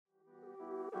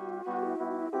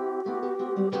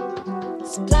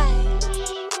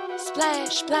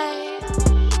Splash, splash,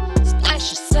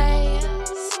 splash your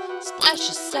sass, splash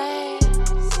your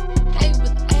sass. Hey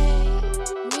with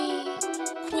Amy,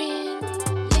 Quinn,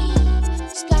 Lee.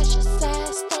 Splash your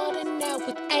sass, starting out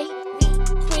with Amy,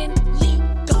 Quinn, Lee.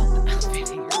 Go.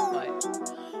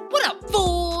 What up,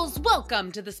 fools?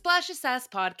 Welcome to the Splash of Sass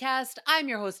podcast. I'm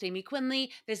your host, Amy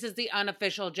Quinley. This is the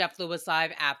unofficial Jeff Lewis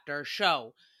Live after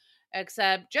show.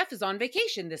 Except Jeff is on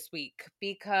vacation this week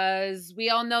because we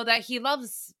all know that he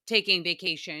loves taking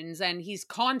vacations and he's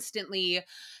constantly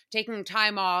taking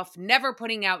time off, never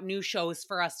putting out new shows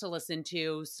for us to listen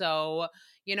to. So,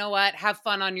 you know what? Have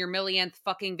fun on your millionth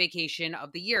fucking vacation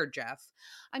of the year, Jeff.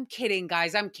 I'm kidding,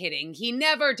 guys. I'm kidding. He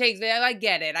never takes it. I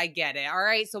get it. All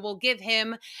right. So we'll give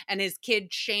him and his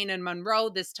kid Shane and Monroe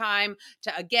this time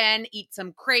to again eat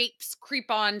some crepes, creep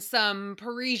on some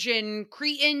Parisian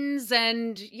Cretans,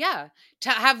 and yeah, to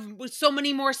have so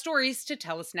many more stories to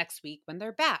tell us next week when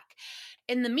they're back.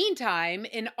 In the meantime,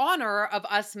 in honor of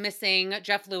us missing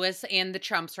Jeff Lewis and the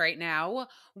Trumps right now,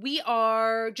 we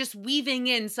are just weaving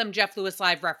in some Jeff Lewis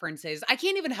Live references. I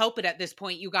can't even help it at this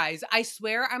point, you guys. I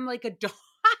swear I'm like a dog.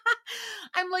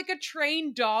 I'm like a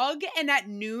trained dog, and at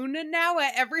noon now,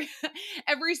 at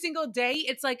every single day,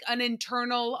 it's like an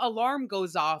internal alarm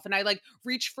goes off, and I like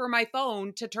reach for my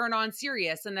phone to turn on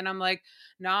Sirius, and then I'm like,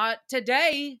 not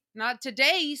today,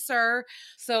 sir.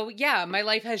 So yeah, my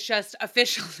life has just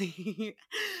officially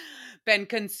been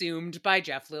consumed by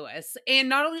Jeff Lewis. And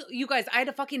not only, you guys, I had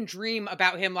a fucking dream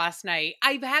about him last night.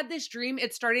 I've had this dream.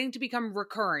 It's starting to become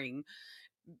recurring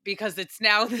because it's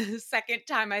now the second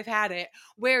time I've had it,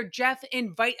 where Jeff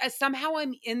somehow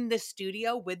I'm in the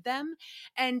studio with them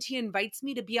and he invites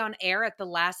me to be on air at the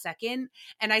last second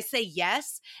and I say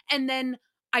yes, and then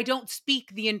I don't speak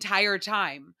the entire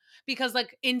time because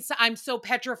like I'm so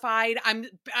petrified. I'm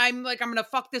like, I'm going to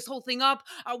fuck this whole thing up.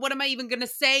 What am I even going to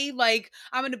say? Like,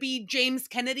 I'm going to be James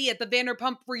Kennedy at the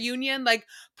Vanderpump reunion, like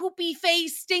poopy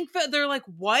face, stink face. They're like,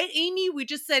 what, Amy? We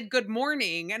just said good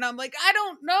morning. And I'm like, I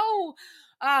don't know.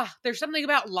 There's something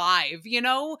about live, you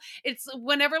know? It's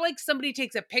whenever like somebody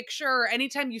takes a picture or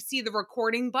anytime you see the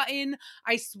recording button,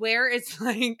 I swear it's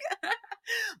like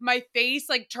my face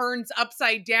like turns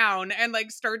upside down and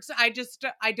like starts, I just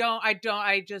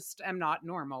am not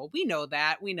normal. We know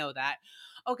that.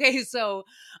 Okay, so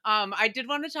I did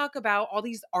want to talk about all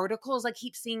these articles I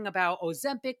keep seeing about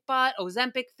Ozempic butt,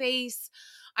 Ozempic face.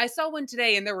 I saw one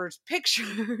today and there were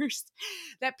pictures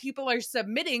that people are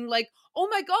submitting like, oh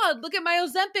my God, look at my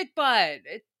Ozempic butt.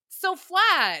 It's so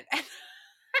flat.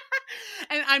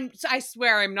 And I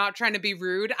swear I'm not trying to be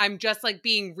rude. I'm just like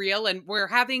being real and we're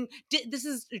having, this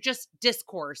is just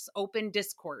discourse, open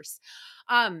discourse.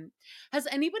 Has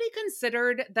anybody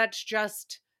considered that's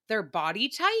just their body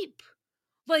type?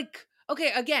 Like,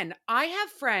 okay, again, I have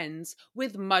friends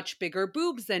with much bigger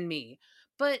boobs than me,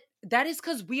 but that is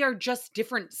because we are just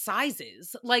different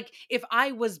sizes. Like, if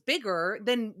I was bigger,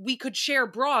 then we could share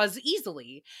bras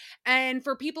easily. And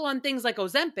for people on things like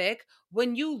Ozempic,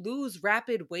 when you lose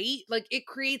rapid weight, like, it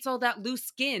creates all that loose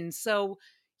skin. So,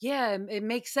 yeah, it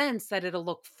makes sense that it'll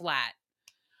look flat.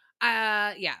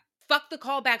 Yeah. Fuck the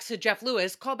callbacks to Jeff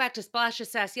Lewis, callback to Splash of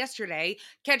Sass yesterday,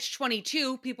 Catch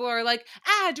 22, people are like,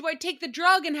 do I take the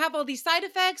drug and have all these side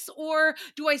effects, or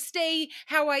do I stay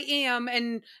how I am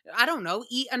and, I don't know,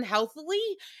 eat unhealthily?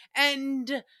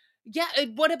 And yeah,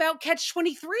 what about Catch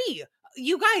 23?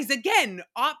 You guys, again,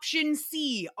 option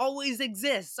C always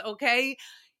exists, okay?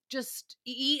 Just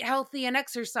eat healthy and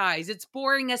exercise. It's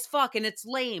boring as fuck and it's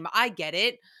lame. I get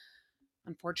it.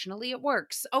 Unfortunately, it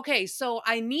works. Okay, so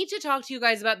I need to talk to you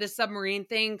guys about this submarine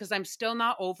thing because I'm still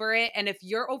not over it. And if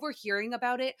you're overhearing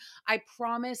about it, I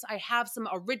promise I have some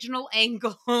original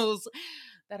angles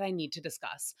that I need to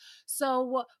discuss.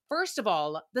 So, first of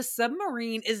all, the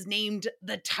submarine is named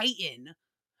the Titan,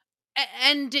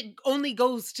 and it only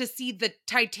goes to see the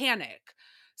Titanic.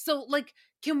 So, like,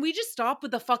 can we just stop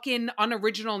with the fucking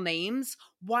unoriginal names?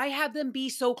 Why have them be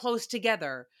so close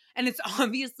together? And it's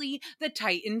obviously the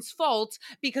Titan's fault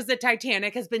because the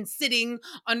Titanic has been sitting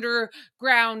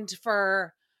underground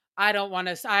for,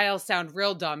 I'll sound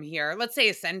real dumb here. Let's say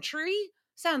a century?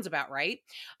 Sounds about right.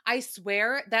 I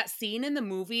swear that scene in the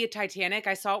movie Titanic,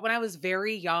 I saw it when I was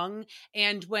very young.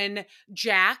 And when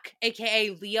Jack,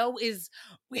 aka Leo, is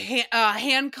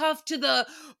handcuffed to the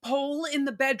pole in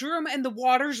the bedroom and the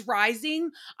water's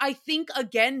rising, I think,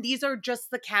 again, these are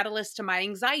just the catalyst to my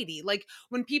anxiety. Like,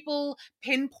 when people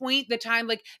pinpoint the time,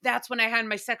 like, that's when I had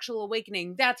my sexual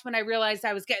awakening. That's when I realized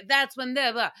that's when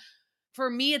for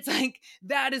me, it's like,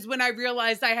 that is when I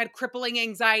realized I had crippling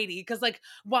anxiety. Because, like,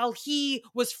 while he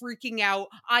was freaking out,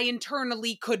 I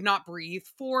internally could not breathe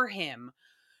for him.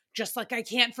 Just like I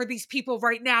can't for these people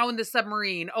right now in the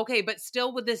submarine. Okay, but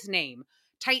still with this name.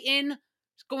 Titan,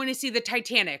 going to see the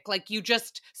Titanic. Like you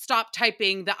just stopped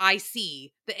typing the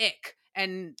IC, the ick.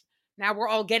 And now we're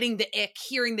all getting the ick,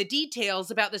 hearing the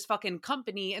details about this fucking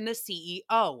company and the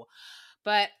CEO.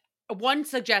 But one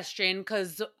suggestion,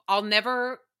 because I'll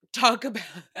never talk about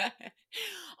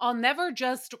I'll never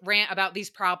just rant about these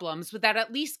problems without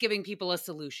at least giving people a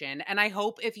solution. And I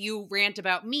hope if you rant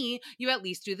about me, you at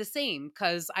least do the same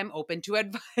because I'm open to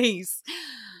advice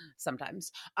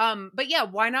sometimes. But yeah,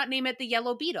 why not name it the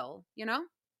Yellow Beetle, you know?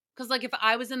 Because, like, if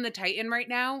I was in the Titan right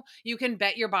now, you can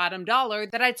bet your bottom dollar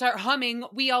that I'd start humming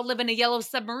We All Live in a Yellow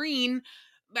Submarine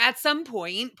at some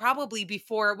point, probably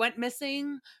before it went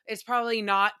missing. It's probably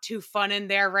not too fun in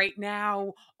there right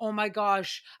now. Oh my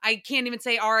gosh. I can't even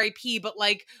say RIP, but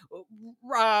like,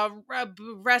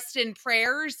 rest in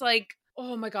prayers. Like,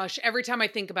 oh my gosh, every time I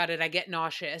think about it, I get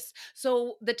nauseous.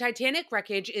 So the Titanic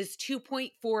wreckage is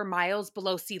 2.4 miles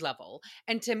below sea level.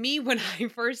 And to me, when I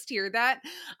first hear that,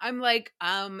 I'm like,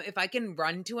 if I can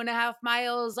run 2.5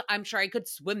 miles, I'm sure I could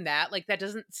swim that. Like, that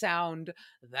doesn't sound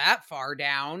that far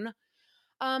down.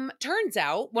 Turns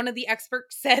out one of the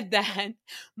experts said that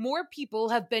more people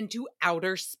have been to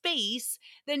outer space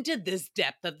than to this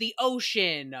depth of the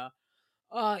ocean.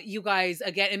 You guys,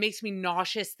 again, it makes me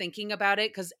nauseous thinking about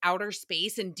it because outer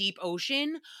space and deep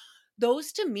ocean,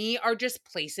 those to me are just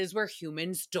places where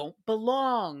humans don't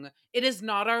belong. It is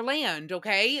not our land,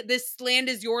 okay? This land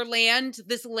is your land.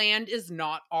 This land is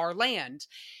not our land.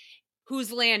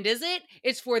 Whose land is it?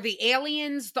 It's for the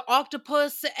aliens, the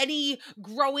octopus, any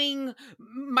growing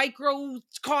micro,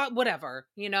 whatever.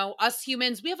 You know, us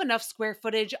humans, we have enough square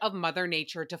footage of Mother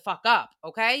Nature to fuck up,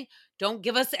 okay? Don't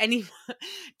give us any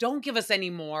don't give us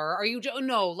any more. Are you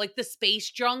no, like the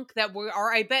space junk that we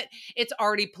are, I bet it's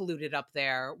already polluted up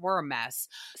there. We're a mess.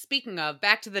 Speaking of,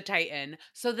 back to the Titan.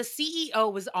 So the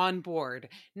CEO was on board.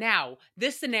 Now,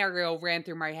 this scenario ran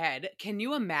through my head. Can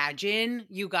you imagine,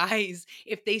 you guys,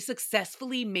 if they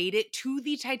successfully made it to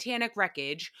the Titanic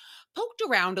wreckage, poked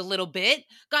around a little bit,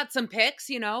 got some pics,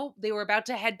 you know, they were about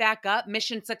to head back up,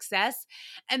 mission success,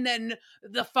 and then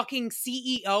the fucking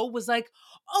CEO was like,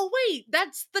 oh, wait,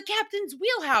 that's the captain's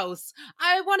wheelhouse.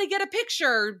 I want to get a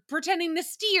picture pretending to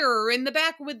steer in the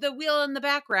back with the wheel in the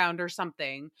background or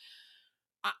something.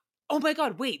 I, oh my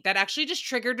God, wait, that actually just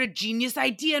triggered a genius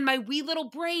idea in my wee little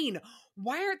brain.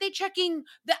 Why aren't they checking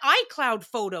the iCloud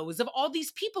photos of all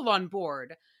these people on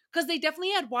board? Because they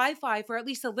definitely had Wi Fi for at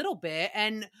least a little bit.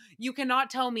 And you cannot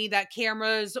tell me that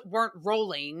cameras weren't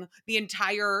rolling the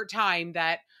entire time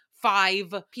that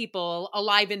 5 people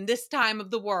alive in this time of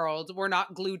the world were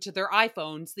not glued to their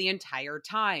iPhones the entire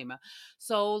time.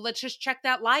 So let's just check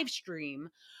that live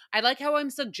stream. I like how I'm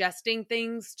suggesting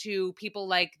things to people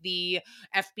like the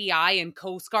FBI and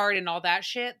Coast Guard and all that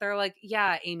shit. They're like,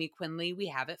 yeah, Amy Quinley, we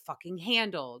have it fucking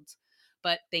handled.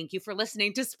 But thank you for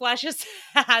listening to Splashes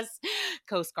as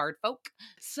Coast Guard folk.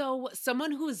 So,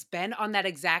 someone who's been on that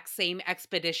exact same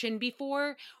expedition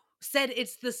before said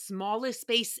it's the smallest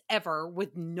space ever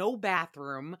with no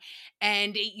bathroom,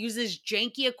 and it uses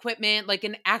janky equipment like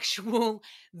an actual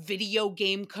video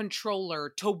game controller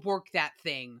to work that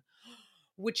thing,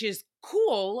 which is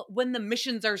cool when the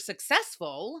missions are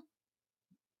successful.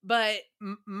 But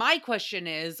my question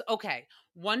is, okay,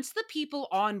 once the people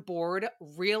on board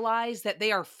realize that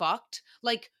they are fucked,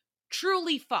 like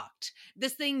truly fucked,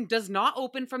 this thing does not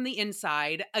open from the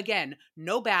inside. Again,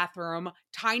 no bathroom,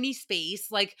 tiny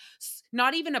space, like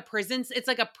not even a prison. It's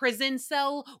like a prison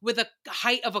cell with a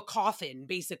height of a coffin,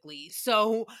 basically.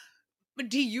 So,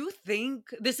 do you think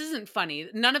this isn't funny?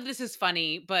 None of this is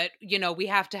funny, but you know, we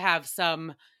have to have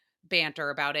some banter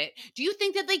about it. Do you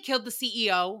think that they killed the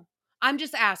CEO? I'm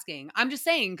just asking. I'm just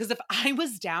saying, because if I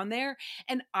was down there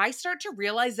and I start to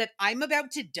realize that I'm about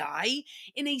to die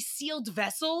in a sealed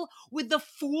vessel with the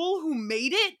fool who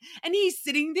made it, and he's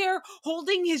sitting there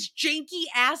holding his janky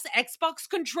ass Xbox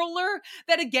controller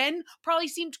that, again, probably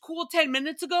seemed cool 10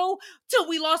 minutes ago till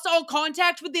we lost all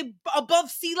contact with the above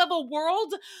sea level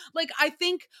world. Like, I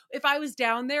think if I was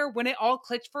down there when it all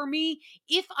clicked for me,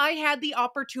 if I had the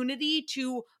opportunity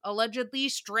to allegedly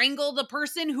strangle the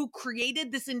person who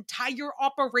created this entire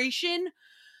operation,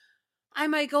 I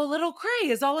might go a little cray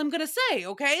is all I'm going to say,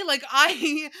 okay? Like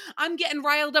I'm getting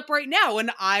riled up right now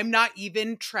and I'm not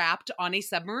even trapped on a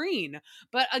submarine.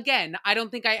 But again, I don't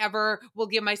think I ever will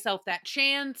give myself that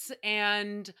chance,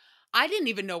 and I didn't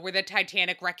even know where the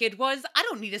Titanic wreckage was. I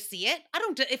don't need to see it.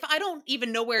 If I don't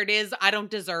even know where it is, I don't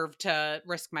deserve to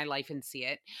risk my life and see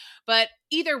it. But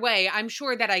either way, I'm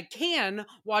sure that I can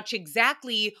watch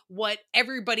exactly what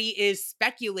everybody is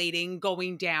speculating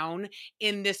going down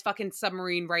in this fucking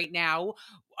submarine right now,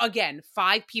 again,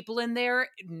 5 people in there,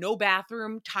 no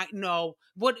bathroom, no.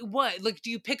 What? Like, do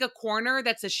you pick a corner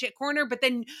that's a shit corner, but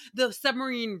then the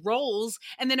submarine rolls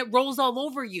and then it rolls all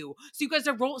over you? So you guys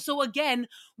are so again,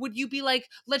 would you be like,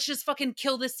 let's just fucking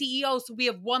kill the CEO so we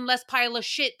have one less pile of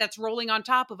shit that's rolling on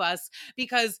top of us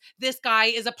because this guy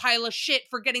is a pile of shit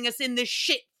for getting us in this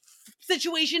shit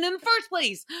situation in the first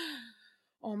place?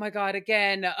 Oh my God,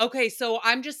 again. Okay, so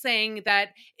I'm just saying that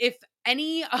if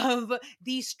any of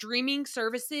these streaming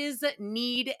services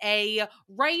need a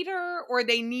writer or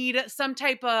they need some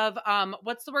type of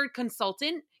what's the word,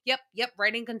 consultant? Yep,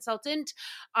 writing consultant.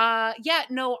 Yeah,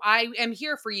 no, I am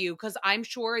here for you because I'm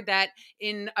sure that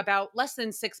in about less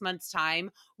than 6 months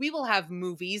time, we will have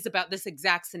movies about this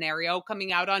exact scenario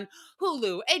coming out on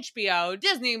Hulu, HBO,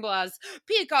 Disney Plus,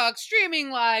 Peacock, streaming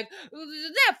live,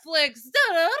 Netflix.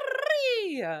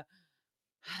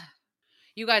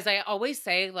 You guys, I always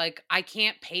say, like, I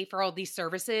can't pay for all these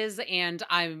services and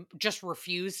I just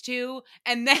refuse to.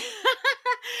 And then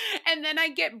and then I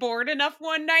get bored enough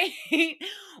one night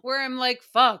where I'm like,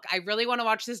 fuck, I really want to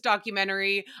watch this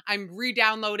documentary. I'm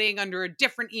re-downloading under a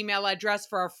different email address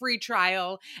for a free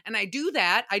trial. And I do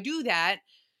that.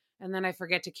 And then I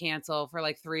forget to cancel for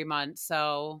like 3 months.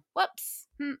 So, whoops.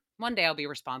 One day I'll be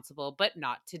responsible, but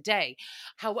not today.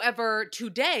 However,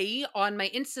 today on my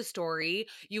Insta story,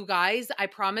 you guys, I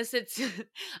promise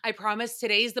I promise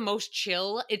today's the most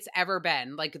chill it's ever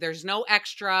been. Like, there's no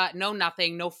extra, no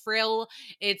nothing, no frill.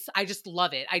 I just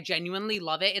love it. I genuinely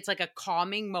love it. It's like a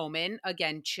calming moment.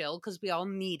 Again, chill because we all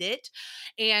need it.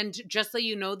 And just so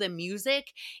you know, the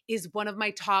music is one of my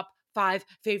top 5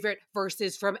 favorite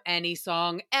verses from any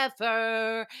song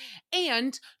ever.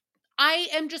 And I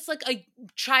am just like a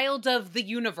child of the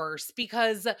universe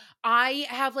because I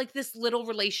have like this little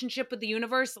relationship with the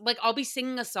universe. Like, I'll be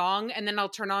singing a song and then I'll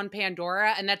turn on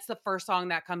Pandora and that's the first song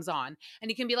that comes on. And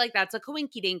you can be like, that's a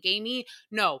coinky dink, Amy.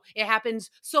 No, it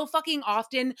happens so fucking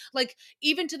often. Like,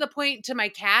 even to the point to my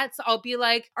cats, I'll be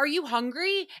like, are you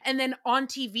hungry? And then on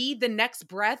TV, the next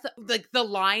breath, like the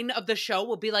line of the show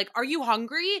will be like, are you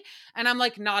hungry? And I'm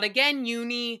like, not again,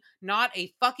 Uni, not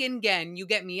a fucking again. You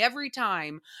get me every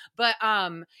time. But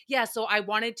yeah, so I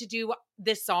wanted to do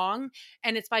this song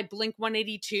and it's by Blink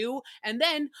 182. And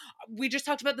then we just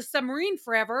talked about the submarine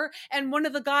forever. And one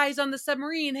of the guys on the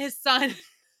submarine, his son,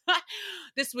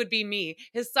 this would be me.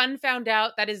 His son found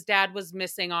out that his dad was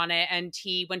missing on it and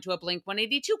he went to a Blink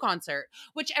 182 concert,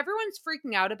 which everyone's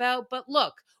freaking out about. But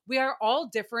look, we are all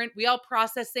different. We all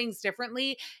process things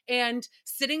differently. And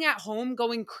sitting at home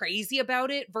going crazy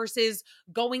about it versus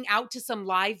going out to some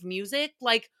live music,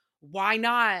 like, why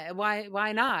not?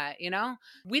 Why not? You know,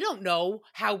 we don't know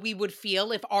how we would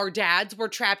feel if our dads were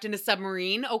trapped in a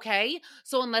submarine. Okay.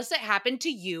 So unless it happened to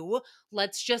you,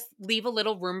 let's just leave a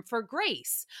little room for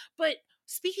grace. But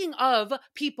speaking of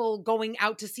people going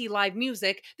out to see live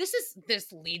music,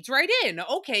 this leads right in.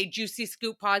 Okay, Juicy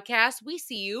Scoop podcast, we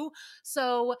see you.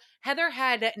 So Heather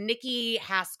had Nikki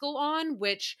Haskell on,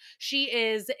 which she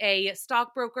is a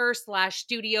stockbroker slash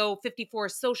Studio 54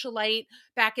 socialite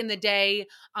back in the day.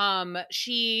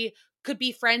 She could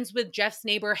be friends with Jeff's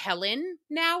neighbor Helen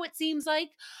now, it seems like.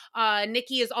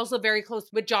 Nikki is also very close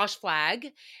with Josh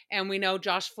Flagg, and we know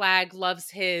Josh Flagg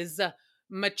loves his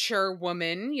mature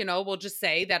woman, we'll just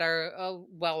say, that are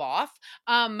well off.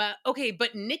 Okay,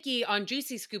 but Nikki on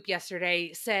Juicy Scoop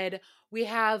yesterday said we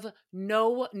have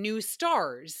no new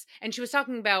stars. And she was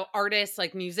talking about artists,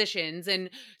 like musicians, and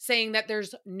saying that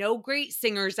there's no great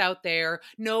singers out there,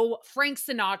 no Frank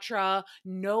Sinatra,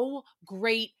 no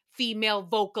great female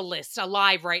vocalist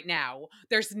alive right now.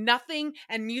 There's nothing,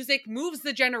 and music moves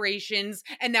the generations,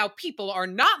 and now people are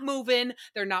not moving.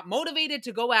 They're not motivated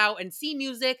to go out and see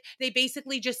music. They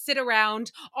basically just sit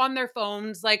around on their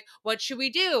phones like, what should we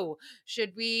do?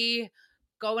 Should we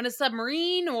go in a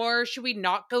submarine or should we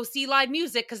not go see live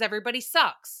music because everybody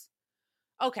sucks?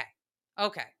 Okay.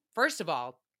 First of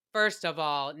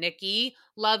all, Nikki,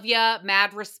 love ya,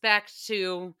 mad respect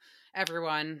to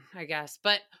everyone, I guess.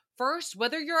 But first,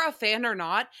 whether you're a fan or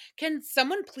not, can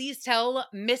someone please tell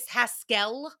Miss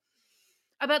Haskell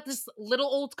about this little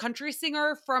old country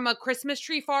singer from a Christmas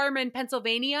tree farm in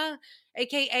Pennsylvania,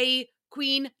 aka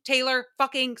Queen Taylor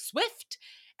fucking Swift,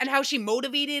 and how she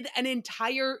motivated an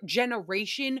entire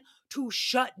generation to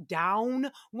shut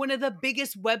down one of the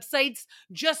biggest websites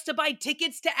just to buy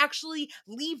tickets to actually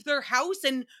leave their house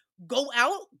and go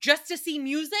out just to see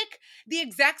music? The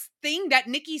exact thing that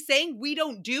Nikki's saying we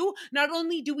don't do. Not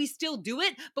only do we still do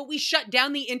it, but we shut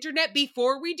down the internet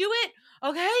before we do it.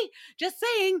 Okay? Just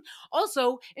saying.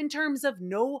 Also, in terms of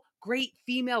no great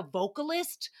female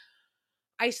vocalist,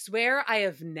 I swear I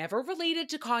have never related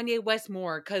to Kanye West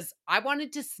more because I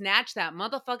wanted to snatch that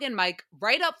motherfucking mic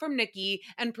right up from Nicki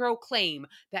and proclaim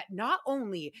that not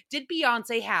only did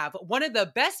Beyonce have one of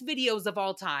the best videos of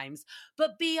all times,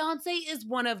 but Beyonce is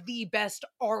one of the best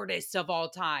artists of all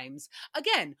times.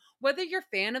 Again, whether you're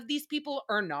a fan of these people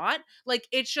or not, like,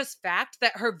 it's just fact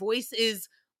that her voice is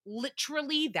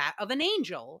literally that of an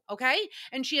angel, okay?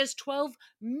 And she has 12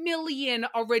 million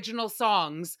original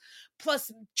songs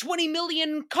plus 20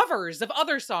 million covers of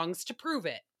other songs to prove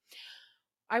it.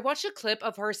 I watched a clip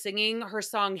of her singing her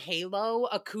song Halo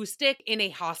acoustic in a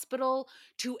hospital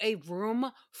to a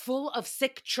room full of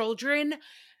sick children.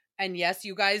 And yes,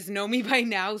 you guys know me by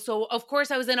now, so of course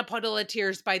I was in a puddle of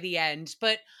tears by the end,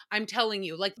 but I'm telling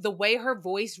you, like, the way her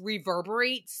voice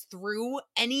reverberates through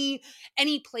any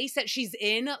place that she's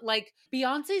in, like,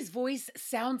 Beyonce's voice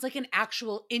sounds like an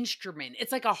actual instrument.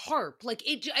 It's like a harp. Like,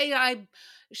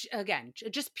 again,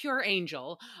 just pure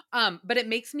angel. But it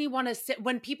makes me want to sit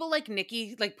when people like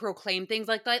Nicki like proclaim things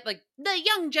like that, like the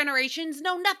young generations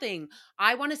know nothing.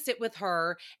 I want to sit with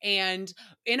her and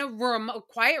in a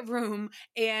quiet room,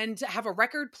 and have a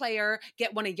record player,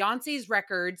 get one of Beyonce's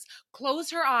records,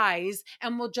 close her eyes,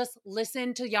 and we'll just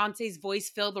listen to Beyonce's voice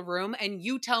fill the room. And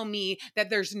you tell me that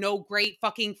there's no great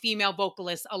fucking female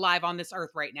vocalist alive on this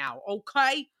earth right now.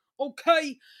 Okay?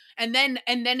 Okay. And then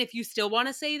if you still want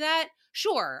to say that,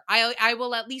 sure, I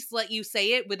will at least let you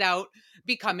say it without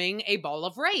becoming a ball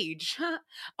of rage.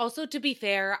 Also, to be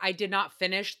fair, I did not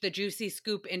finish the Juicy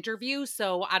Scoop interview,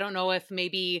 so I don't know if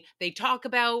maybe they talk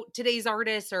about today's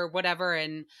artist or whatever.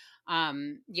 And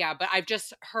yeah, but I've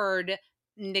just heard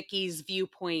Nicki's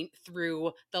viewpoint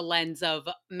through the lens of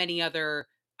many other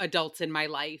adults in my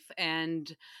life,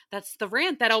 and that's the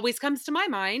rant that always comes to my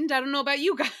mind. I don't know about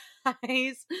you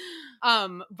guys.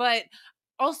 But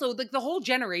also, like, the whole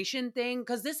generation thing,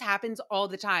 because this happens all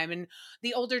the time, and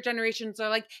the older generations are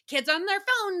like, kids on their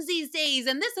phones these days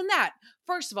and this and that.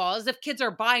 First of all, as if kids are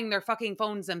buying their fucking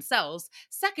phones themselves.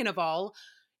 Second of all,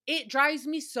 it drives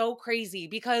me so crazy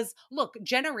because, look,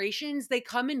 generations, they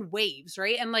come in waves,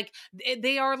 right? And like,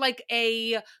 they are like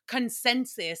a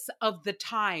consensus of the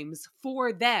times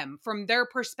for them from their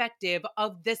perspective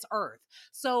of this earth.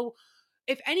 So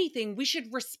if anything, we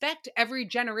should respect every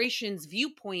generation's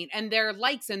viewpoint and their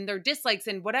likes and their dislikes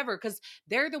and whatever, because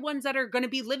they're the ones that are going to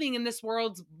be living in this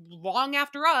world long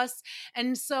after us.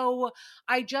 And so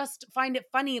I just find it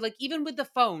funny, like, even with the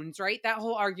phones, right? That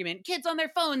whole argument, kids on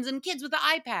their phones and kids with the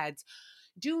iPads.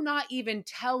 Do not even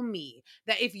tell me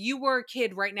that if you were a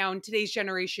kid right now in today's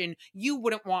generation, you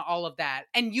wouldn't want all of that.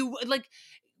 And you, like,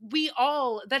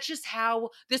 that's just how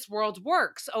this world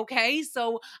works, okay?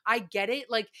 So I get it.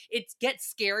 Like, it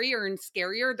gets scarier and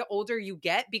scarier the older you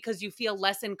get because you feel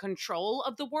less in control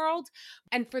of the world.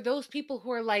 And for those people who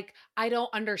are like, I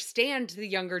don't understand the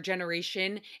younger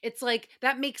generation, it's like,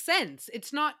 that makes sense.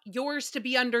 It's not yours to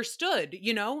be understood,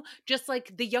 you know? Just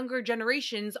like the younger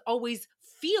generations always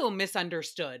feel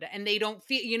misunderstood and they don't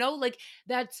feel, like,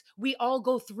 we all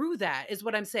go through that, is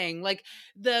what I'm saying. Like,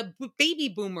 the baby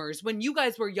boomers, when you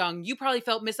guys were young, you probably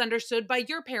felt misunderstood by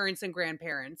your parents and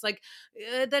grandparents. Like,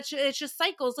 it's just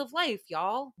cycles of life,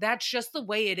 y'all. That's just the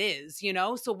way it is,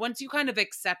 So once you kind of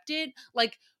accept it,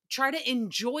 like, try to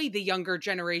enjoy the younger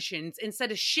generations instead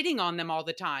of shitting on them all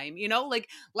the time. Like,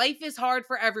 life is hard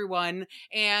for everyone.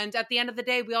 And at the end of the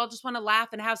day, we all just want to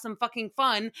laugh and have some fucking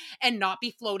fun and not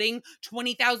be floating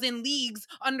 20,000 leagues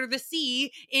under the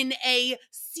sea in a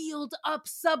sealed up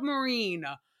submarine.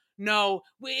 No,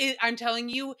 I'm telling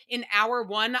you, in hour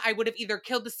one, I would have either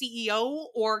killed the CEO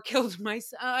or killed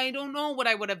myself. I don't know what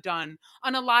I would have done.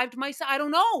 Unalived myself. I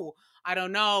don't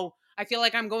know. I feel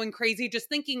like I'm going crazy just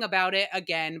thinking about it.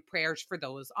 Again, prayers for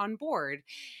those on board.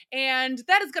 And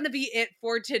that is going to be it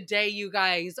for today, you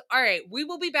guys. All right, we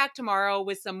will be back tomorrow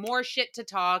with some more shit to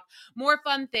talk, more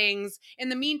fun things. In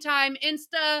the meantime,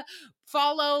 Insta,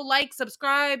 follow, like,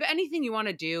 subscribe, anything you want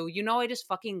to do. I just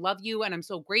fucking love you and I'm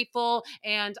so grateful.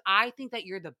 And I think that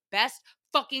you're the best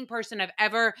fucking person I've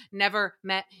ever, never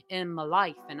met in my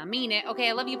life. And I mean it. Okay,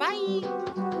 I love you. Bye.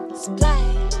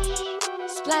 Splash,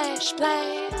 splash,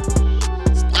 splash.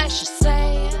 Splash your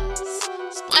sass,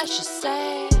 splash your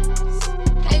sass.